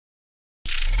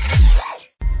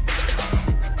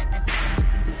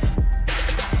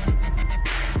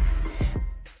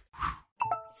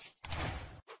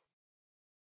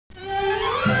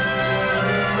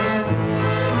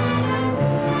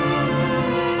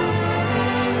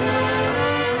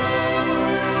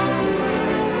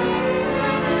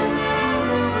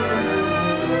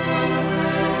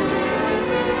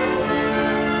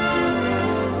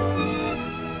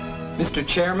Mr.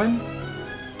 Chairman,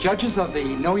 judges of the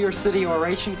Know Your City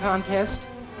Oration Contest,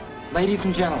 ladies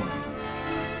and gentlemen.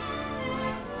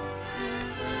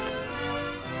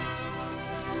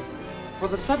 For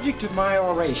the subject of my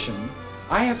oration,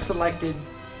 I have selected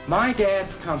my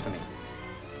dad's company.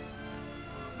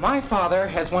 My father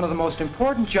has one of the most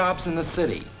important jobs in the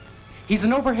city. He's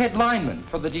an overhead lineman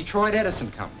for the Detroit Edison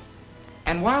Company.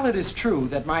 And while it is true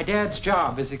that my dad's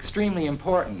job is extremely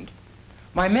important,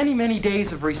 my many, many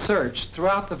days of research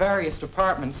throughout the various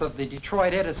departments of the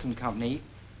Detroit Edison Company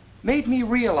made me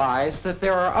realize that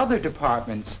there are other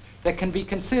departments that can be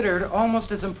considered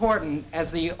almost as important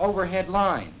as the overhead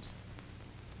lines.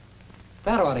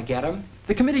 That ought to get 'em.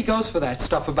 The committee goes for that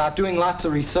stuff about doing lots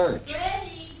of research.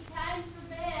 Ready, time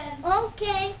for bed.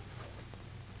 Okay.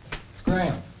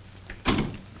 Scram.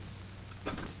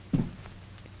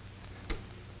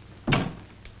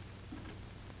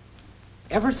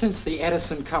 Ever since the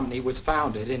Edison Company was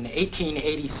founded in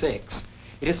 1886,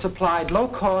 it has supplied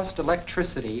low-cost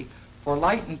electricity for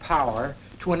light and power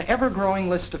to an ever-growing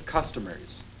list of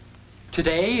customers.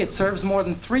 Today, it serves more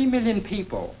than 3 million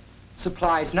people,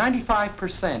 supplies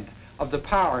 95% of the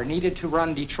power needed to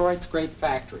run Detroit's great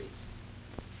factories.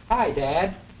 Hi,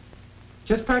 Dad.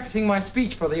 Just practicing my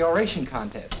speech for the oration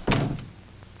contest.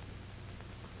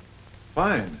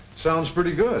 Fine. Sounds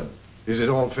pretty good. Is it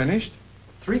all finished?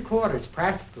 3/4,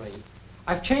 practically.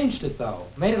 I've changed it, though.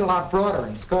 Made it a lot broader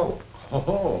in scope.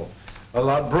 Oh, a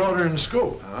lot broader in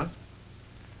scope, huh?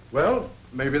 Well,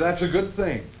 maybe that's a good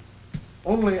thing.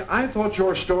 Only I thought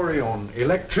your story on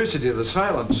electricity, the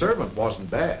silent servant, wasn't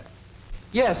bad.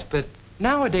 Yes, but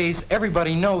nowadays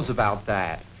everybody knows about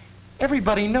that.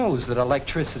 Everybody knows that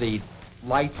electricity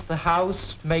lights the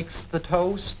house, makes the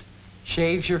toast,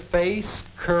 shaves your face,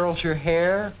 curls your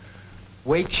hair,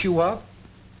 wakes you up,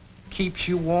 keeps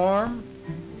you warm,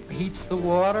 heats the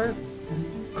water,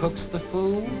 cooks the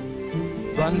food,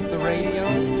 runs the radio.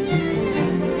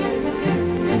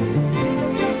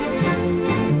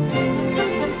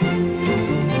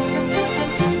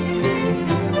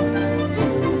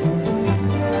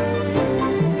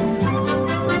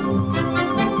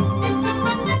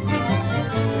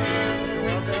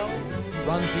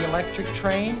 Runs the electric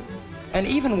train, and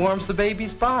even warms the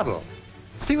baby's bottle.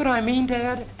 See what I mean,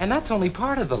 Dad? And that's only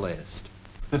part of the list.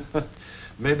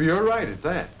 Maybe you're right at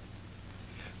that.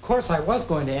 Of course, I was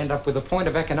going to end up with a point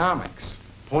of economics.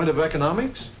 Point of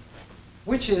economics?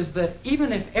 Which is that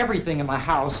even if everything in the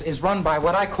house is run by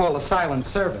what I call a silent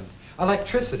servant,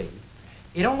 electricity,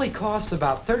 it only costs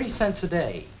about 30 cents a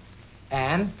day.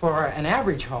 And for an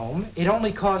average home, it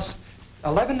only costs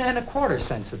 11¼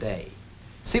 cents a day.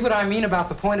 See what I mean about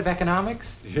the point of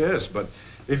economics? Yes, but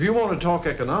if you want to talk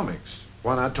economics,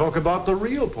 why not talk about the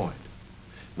real point?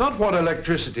 Not what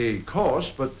electricity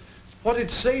costs, but what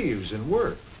it saves in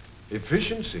work,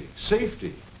 efficiency,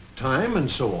 safety, time,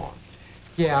 and so on.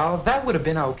 Yeah, that would have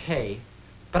been okay.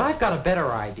 But I've got a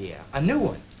better idea, a new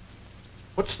one.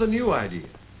 What's the new idea?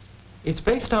 It's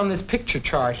based on this picture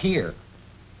chart here.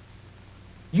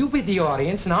 You be the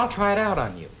audience, and I'll try it out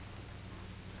on you.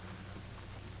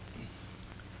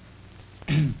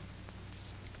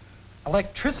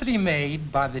 Electricity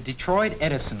made by the Detroit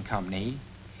Edison Company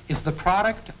is the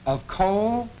product of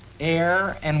coal,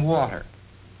 air, and water.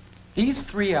 These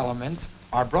three elements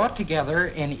are brought together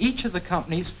in each of the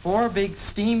company's 4 big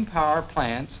steam power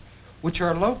plants, which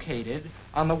are located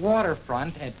on the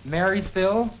waterfront at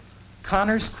Marysville,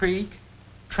 Connors Creek,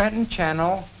 Trenton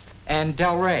Channel, and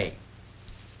Delray.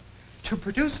 To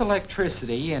produce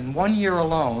electricity in 1 year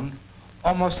alone,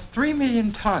 almost 3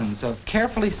 million tons of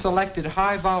carefully selected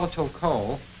high volatile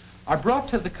coal are brought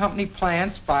to the company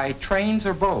plants by trains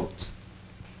or boats.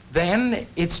 Then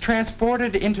it's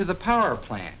transported into the power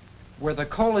plant, where the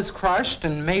coal is crushed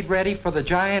and made ready for the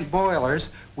giant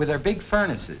boilers with their big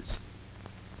furnaces.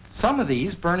 Some of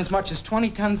these burn as much as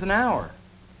 20 tons an hour.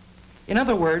 In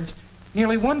other words,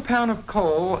 nearly 1 pound of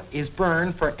coal is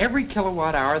burned for every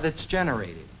kilowatt hour that's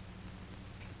generated.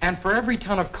 And for every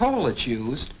ton of coal that's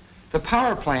used, the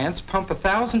power plants pump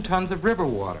 1,000 tons of river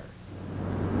water.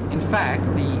 In fact,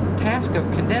 the task of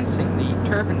condensing the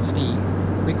turbine steam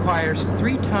requires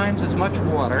 3 times as much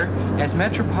water as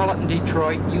metropolitan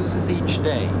Detroit uses each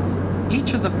day.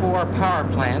 Each of the 4 power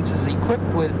plants is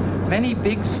equipped with many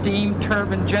big steam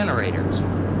turbine generators.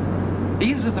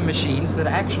 These are the machines that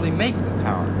actually make the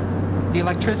power, the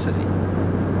electricity.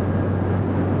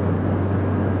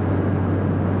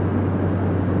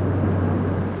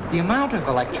 The amount of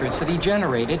electricity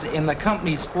generated in the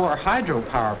company's 4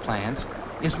 hydropower plants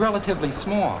is relatively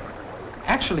small,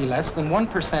 actually less than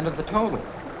 1% of the total.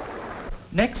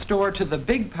 Next door to the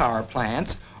big power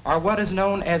plants are what is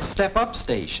known as step-up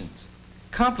stations.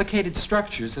 complicated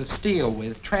structures of steel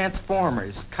with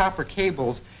transformers, copper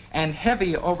cables, and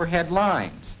heavy overhead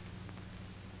lines.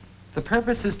 The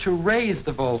purpose is to raise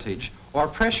the voltage or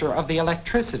pressure of the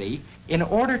electricity in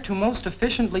order to most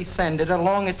efficiently send it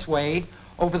along its way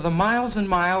over the miles and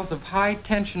miles of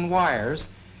high-tension wires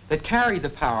that carry the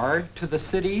power to the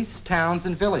cities, towns,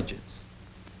 and villages.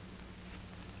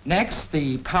 Next,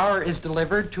 the power is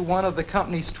delivered to one of the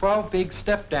company's 12 big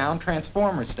step-down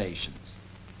transformer stations.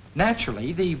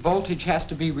 Naturally, the voltage has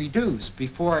to be reduced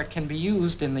before it can be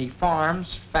used in the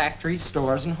farms, factories,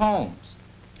 stores, and homes.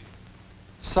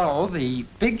 So, the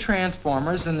big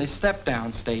transformers in the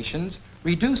step-down stations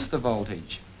reduce the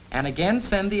voltage and again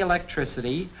send the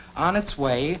electricity on its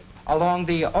way along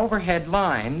the overhead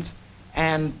lines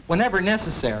and, whenever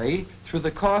necessary, through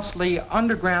the costly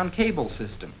underground cable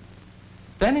system.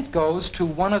 Then it goes to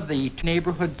one of the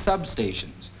neighborhood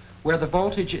substations, where the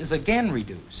voltage is again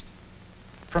reduced.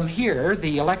 From here,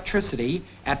 the electricity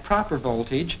at proper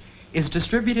voltage is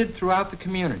distributed throughout the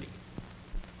community.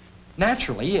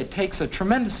 Naturally, it takes a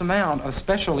tremendous amount of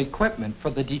special equipment for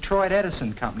the Detroit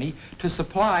Edison Company to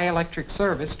supply electric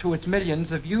service to its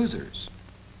millions of users.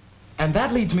 And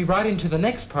that leads me right into the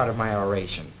next part of my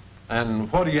oration.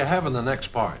 And what do you have in the next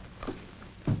part?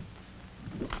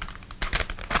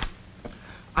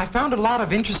 I found a lot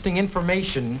of interesting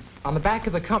information on the back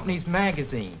of the company's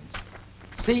magazines.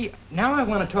 See, now I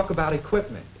want to talk about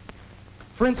equipment.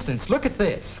 For instance, look at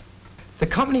this. The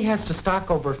company has to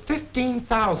stock over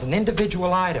 15,000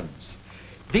 individual items.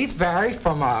 These vary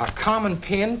from a common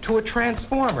pin to a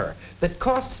transformer that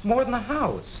costs more than a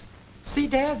house. See,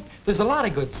 Dad, there's a lot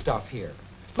of good stuff here.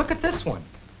 Look at this one.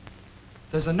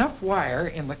 There's enough wire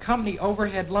in the company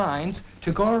overhead lines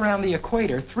to go around the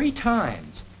equator 3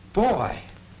 times. Boy!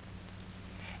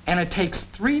 And it takes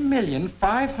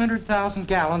 3,500,000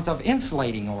 gallons of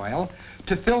insulating oil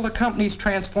to fill the company's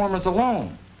transformers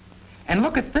alone. And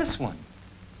look at this one.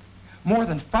 More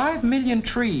than 5 million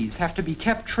trees have to be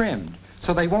kept trimmed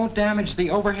so they won't damage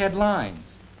the overhead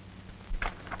lines.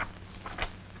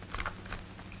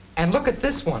 And look at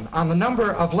this one on the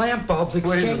number of lamp bulbs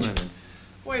exchanged.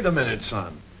 Wait a minute,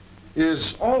 son.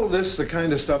 Is all this the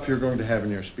kind of stuff you're going to have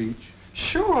in your speech?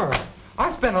 Sure.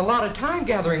 I spent a lot of time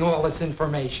gathering all this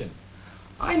information.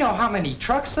 I know how many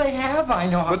trucks they have, I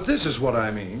know how... But this is what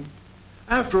I mean.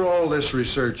 After all this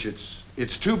research,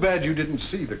 it's too bad you didn't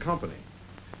see the company.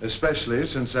 Especially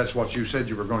since that's what you said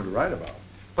you were going to write about.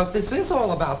 But this is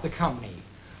all about the company.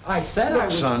 I said I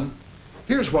was... Look, son,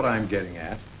 here's what I'm getting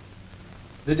at.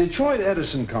 The Detroit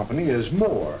Edison Company is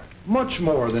more, much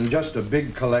more than just a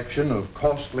big collection of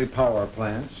costly power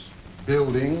plants,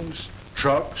 buildings,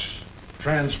 trucks,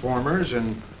 transformers,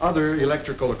 and other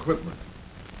electrical equipment.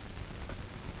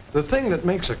 The thing that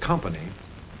makes a company,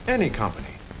 any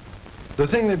company, the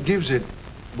thing that gives it,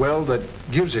 well, that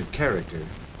gives it character,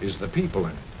 is the people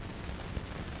in it.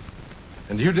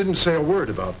 And you didn't say a word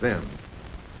about them.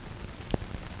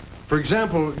 For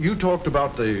example, you talked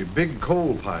about the big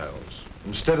coal piles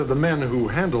instead of the men who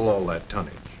handle all that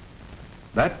tonnage.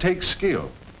 That takes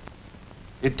skill.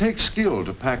 It takes skill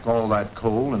to pack all that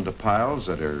coal into piles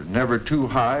that are never too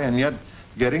high and yet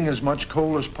getting as much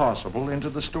coal as possible into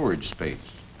the storage space.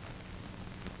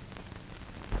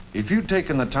 If you'd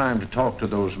taken the time to talk to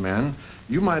those men,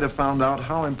 you might have found out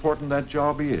how important that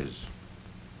job is.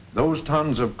 Those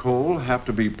tons of coal have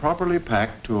to be properly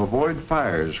packed to avoid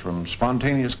fires from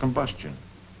spontaneous combustion.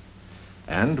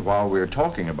 And while we're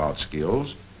talking about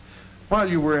skills, while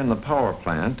you were in the power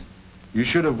plant, you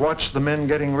should have watched the men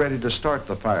getting ready to start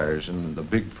the fires in the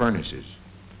big furnaces.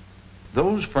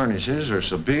 Those furnaces are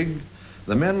so big,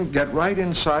 the men get right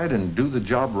inside and do the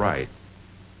job right.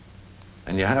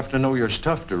 And you have to know your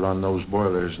stuff to run those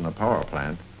boilers in a power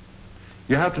plant.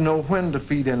 You have to know when to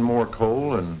feed in more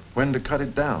coal and when to cut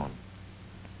it down.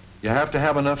 You have to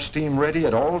have enough steam ready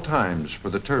at all times for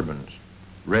the turbines,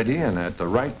 ready and at the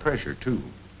right pressure too.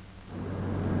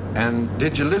 And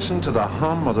did you listen to the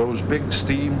hum of those big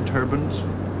steam turbines?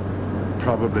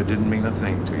 Probably didn't mean a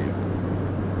thing to you.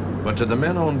 But to the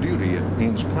men on duty, it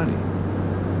means plenty.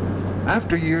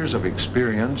 After years of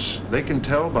experience, they can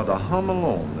tell by the hum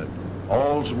alone that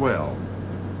all's well.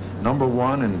 Number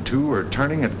 1 and 2 are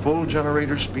turning at full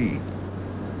generator speed.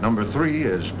 Number 3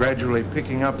 is gradually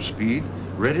picking up speed,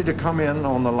 ready to come in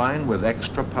on the line with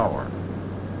extra power.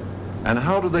 And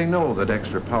how do they know that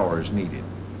extra power is needed?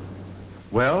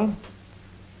 Well,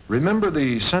 remember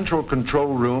the central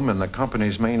control room in the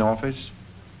company's main office?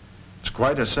 It's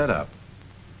quite a setup.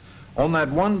 On that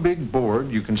one big board,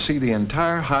 you can see the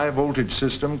entire high voltage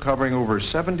system covering over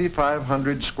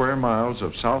 7,500 square miles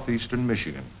of southeastern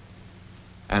Michigan.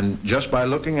 And just by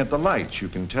looking at the lights, you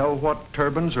can tell what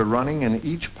turbines are running in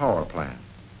each power plant.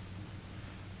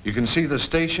 You can see the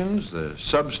stations, the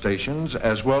substations,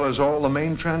 as well as all the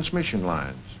main transmission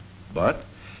lines. But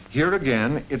here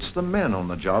again, it's the men on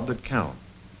the job that count.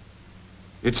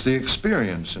 It's the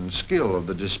experience and skill of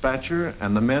the dispatcher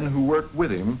and the men who work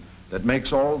with him that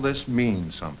makes all this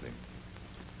mean something.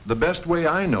 The best way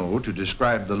I know to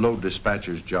describe the load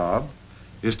dispatcher's job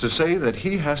is to say that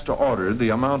he has to order the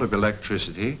amount of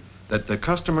electricity that the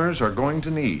customers are going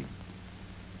to need.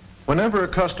 Whenever a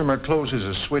customer closes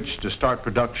a switch to start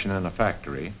production in a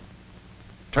factory,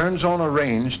 turns on a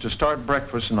range to start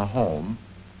breakfast in a home,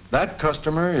 that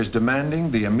customer is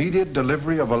demanding the immediate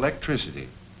delivery of electricity.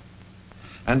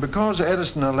 And because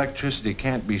Edison electricity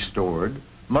can't be stored,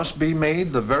 must be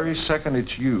made the very second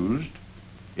it's used,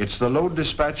 it's the load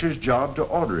dispatcher's job to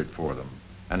order it for them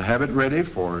and have it ready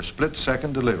for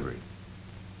split-second delivery.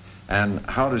 And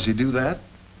how does he do that?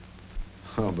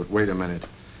 Oh, but wait a minute.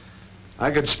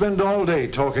 I could spend all day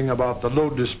talking about the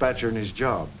load dispatcher and his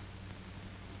job.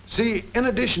 See, in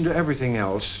addition to everything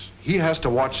else, he has to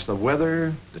watch the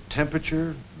weather, the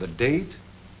temperature, the date,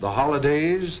 the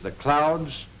holidays, the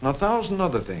clouds, and 1,000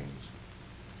 other things.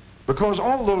 Because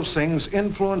all those things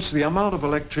influence the amount of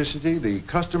electricity the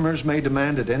customers may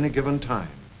demand at any given time.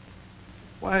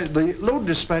 Why, the load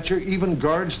dispatcher even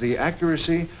guards the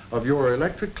accuracy of your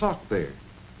electric clock there.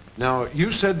 Now,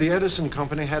 you said the Edison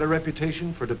company had a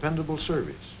reputation for dependable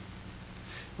service.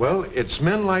 Well, it's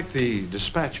men like the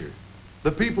dispatcher,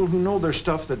 the people who know their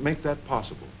stuff, that make that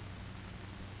possible.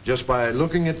 Just by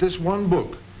looking at this one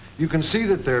book, you can see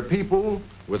that there are people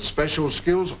with special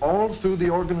skills all through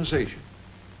the organization.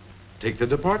 Take the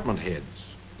department heads,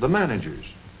 the managers,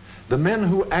 the men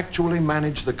who actually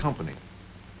manage the company.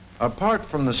 Apart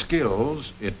from the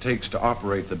skills it takes to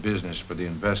operate the business for the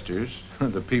investors,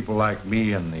 the people like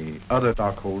me and the other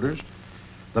stockholders,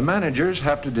 the managers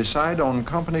have to decide on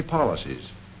company policies,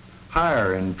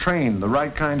 hire and train the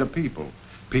right kind of people,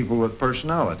 people with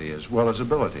personality as well as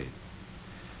ability.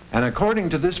 And according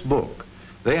to this book,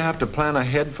 they have to plan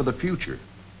ahead for the future.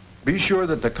 Be sure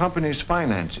that the company's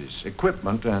finances,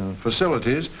 equipment, and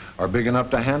facilities are big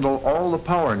enough to handle all the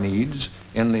power needs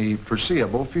in the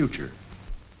foreseeable future.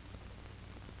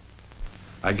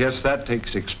 I guess that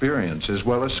takes experience as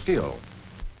well as skill.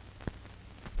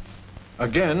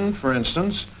 Again, for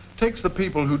instance, take the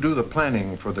people who do the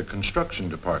planning for the construction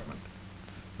department.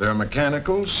 They're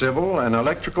mechanical, civil, and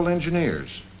electrical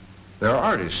engineers. They're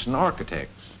artists and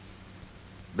architects.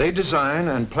 They design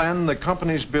and plan the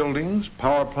company's buildings,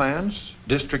 power plants,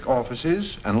 district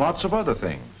offices, and lots of other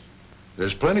things.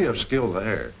 There's plenty of skill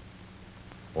there.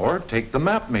 Or take the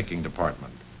map-making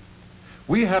department.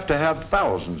 We have to have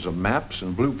thousands of maps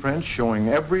and blueprints showing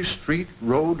every street,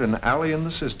 road, and alley in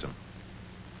the system.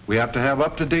 We have to have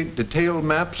up-to-date detailed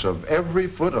maps of every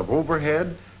foot of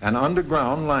overhead and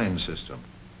underground line system.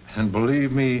 And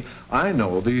believe me, I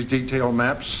know these detailed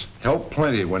maps help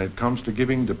plenty when it comes to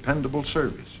giving dependable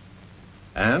service.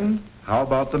 And how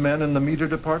about the men in the meter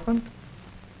department?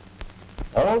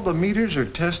 All the meters are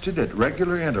tested at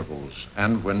regular intervals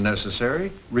and, when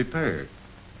necessary, repaired.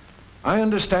 I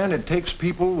understand it takes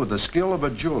people with the skill of a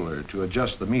jeweler to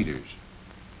adjust the meters.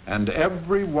 And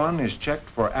every one is checked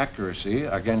for accuracy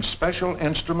against special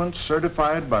instruments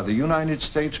certified by the United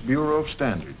States Bureau of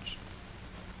Standards.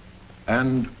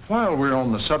 And while we're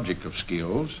on the subject of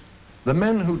skills, the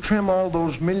men who trim all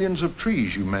those millions of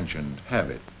trees you mentioned have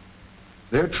it.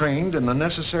 They're trained in the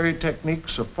necessary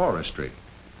techniques of forestry.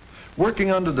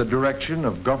 Working under the direction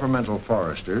of governmental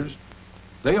foresters,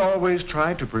 they always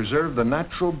try to preserve the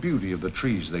natural beauty of the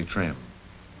trees they trim.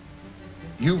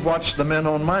 You've watched the men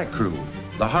on my crew,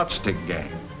 the Hot Stick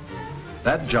Gang.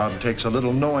 That job takes a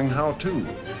little knowing how to.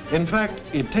 In fact,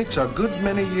 it takes a good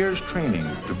many years training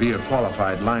to be a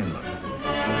qualified lineman.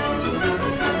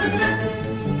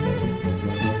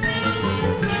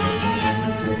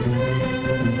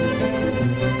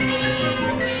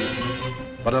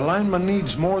 But a lineman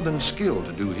needs more than skill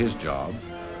to do his job.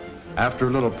 After a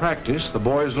little practice, the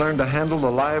boys learn to handle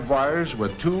the live wires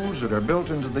with tools that are built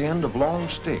into the end of long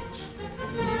sticks.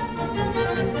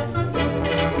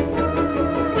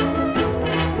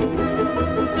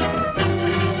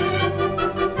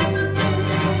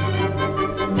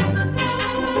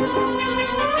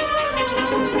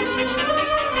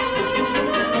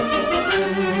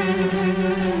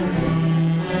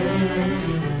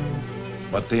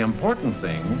 But the important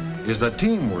thing is the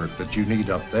teamwork that you need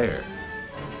up there.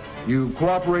 You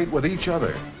cooperate with each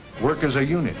other, work as a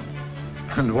unit.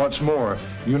 And what's more,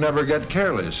 you never get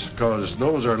careless, because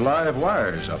those are live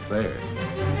wires up there.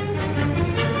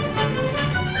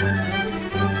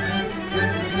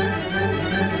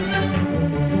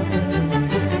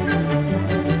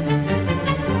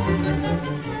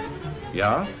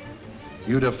 Yeah?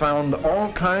 You'd have found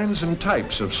all kinds and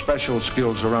types of special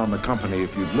skills around the company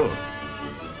if you'd looked.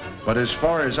 But as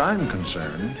far as I'm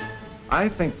concerned, I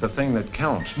think the thing that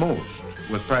counts most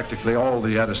with practically all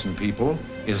the Edison people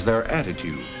is their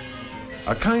attitude,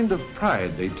 a kind of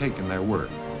pride they take in their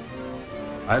work.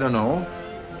 I don't know,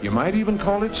 you might even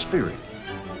call it spirit.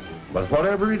 But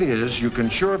whatever it is, you can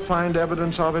sure find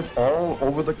evidence of it all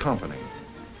over the company.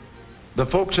 The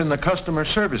folks in the customer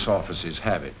service offices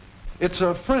have it. It's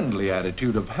a friendly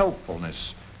attitude of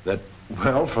helpfulness that,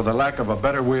 well, for the lack of a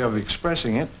better way of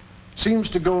expressing it, seems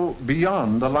to go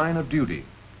beyond the line of duty.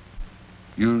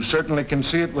 You certainly can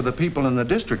see it with the people in the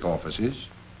district offices,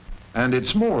 and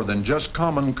it's more than just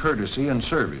common courtesy and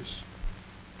service.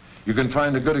 You can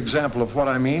find a good example of what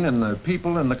I mean in the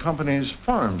people in the company's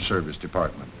farm service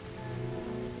department.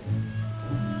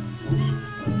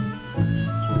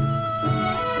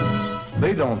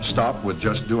 They don't stop with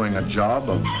just doing a job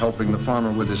of helping the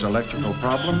farmer with his electrical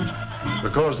problems,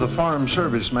 because the farm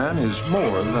serviceman is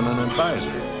more than an advisor.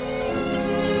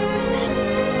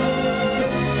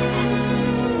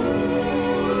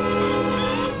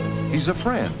 He's a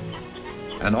friend,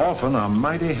 and often a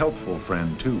mighty helpful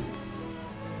friend, too.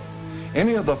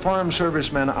 Any of the farm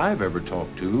servicemen I've ever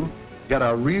talked to get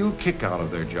a real kick out of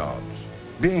their jobs,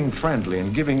 being friendly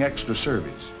and giving extra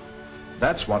service.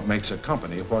 That's what makes a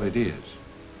company what it is.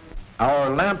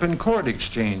 Our lamp and cord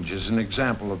exchange is an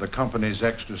example of the company's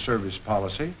extra service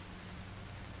policy.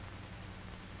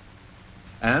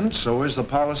 And so is the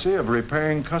policy of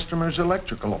repairing customers'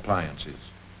 electrical appliances.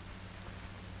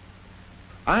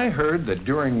 I heard that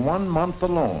during 1 month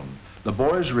alone, the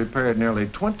boys repaired nearly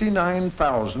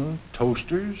 29,000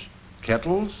 toasters,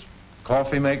 kettles,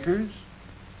 coffee makers,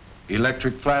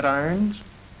 electric flat irons,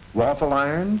 waffle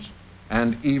irons,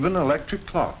 and even electric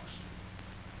clocks.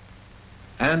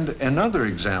 And another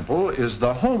example is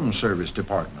the home service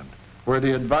department, where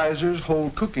the advisors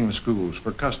hold cooking schools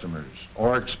for customers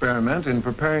or experiment in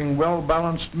preparing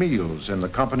well-balanced meals in the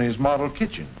company's model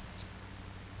kitchen.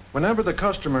 Whenever the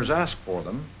customers ask for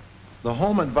them, the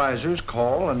home advisors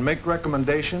call and make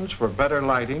recommendations for better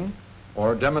lighting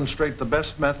or demonstrate the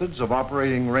best methods of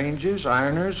operating ranges,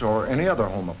 ironers, or any other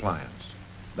home appliance.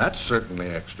 That's certainly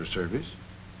extra service.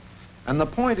 And the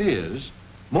point is,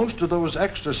 most of those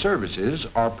extra services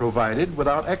are provided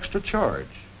without extra charge.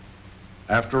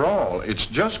 After all, it's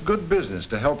just good business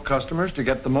to help customers to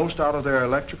get the most out of their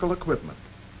electrical equipment.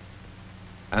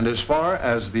 And as far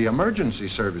as the emergency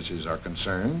services are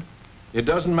concerned, it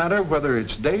doesn't matter whether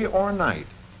it's day or night.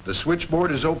 The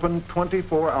switchboard is open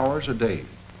 24 hours a day.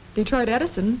 Detroit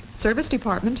Edison, service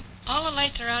department. All the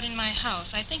lights are out in my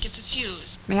house. I think it's a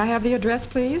fuse. May I have the address,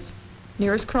 please?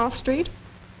 Nearest cross street?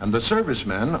 And the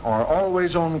servicemen are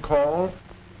always on call,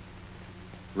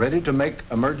 ready to make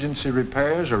emergency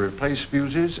repairs or replace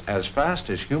fuses as fast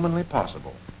as humanly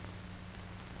possible.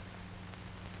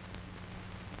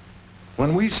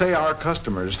 When we say our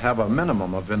customers have a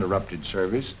minimum of interrupted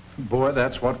service, boy,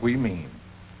 that's what we mean.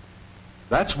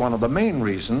 That's one of the main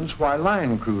reasons why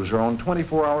line crews are on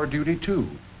 24-hour duty, too.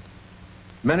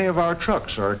 Many of our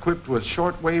trucks are equipped with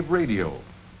shortwave radio,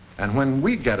 and when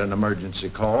we get an emergency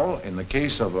call, in the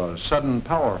case of a sudden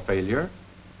power failure,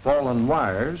 fallen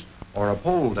wires, or a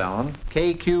pole down,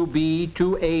 KQB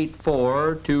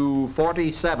 284 to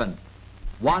 47,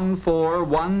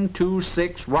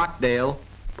 14126 Rockdale,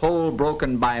 pole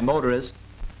broken by motorist,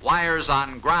 wires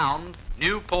on ground,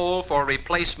 new pole for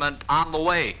replacement on the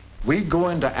way. we go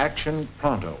into action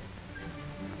pronto.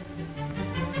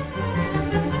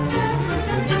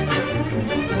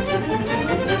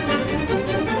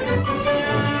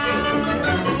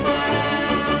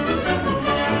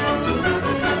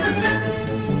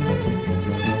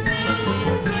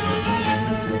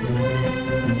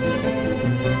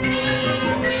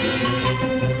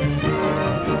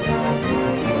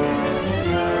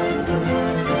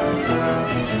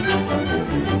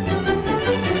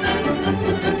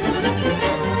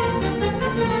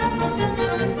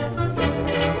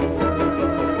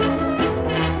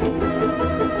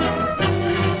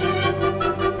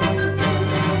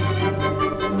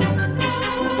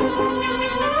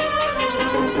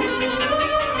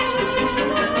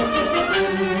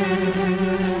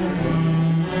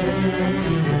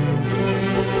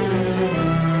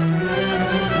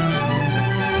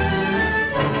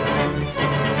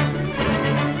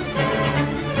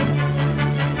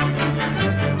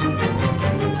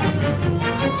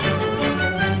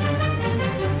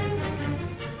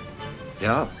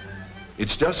 Yeah,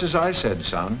 it's just as I said,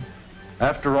 son.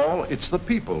 After all, it's the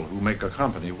people who make a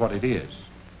company what it is.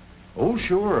 Oh,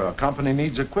 sure, a company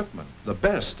needs equipment, the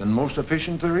best and most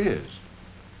efficient there is.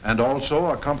 And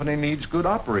also, a company needs good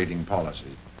operating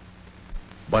policy.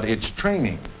 But it's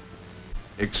training,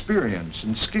 experience,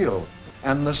 and skill,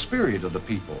 and the spirit of the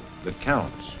people that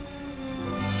counts.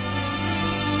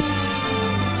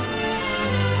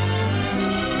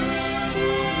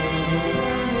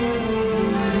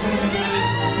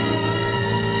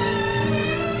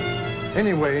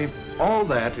 Anyway, all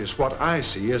that is what I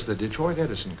see as the Detroit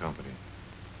Edison Company.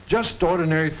 Just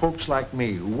ordinary folks like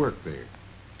me who work there.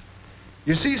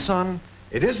 You see, son,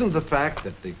 it isn't the fact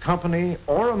that the company,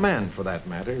 or a man for that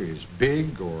matter, is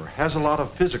big or has a lot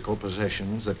of physical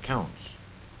possessions that counts.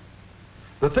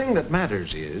 The thing that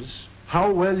matters is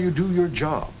how well you do your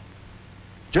job,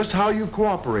 just how you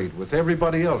cooperate with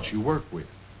everybody else you work with,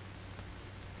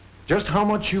 just how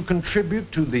much you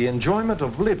contribute to the enjoyment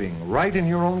of living right in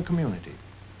your own community.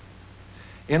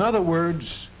 In other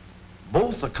words,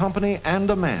 both a company and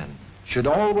a man should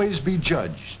always be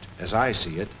judged, as I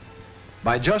see it,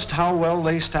 by just how well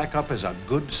they stack up as a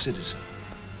good citizen.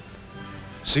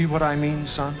 See what I mean,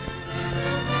 son?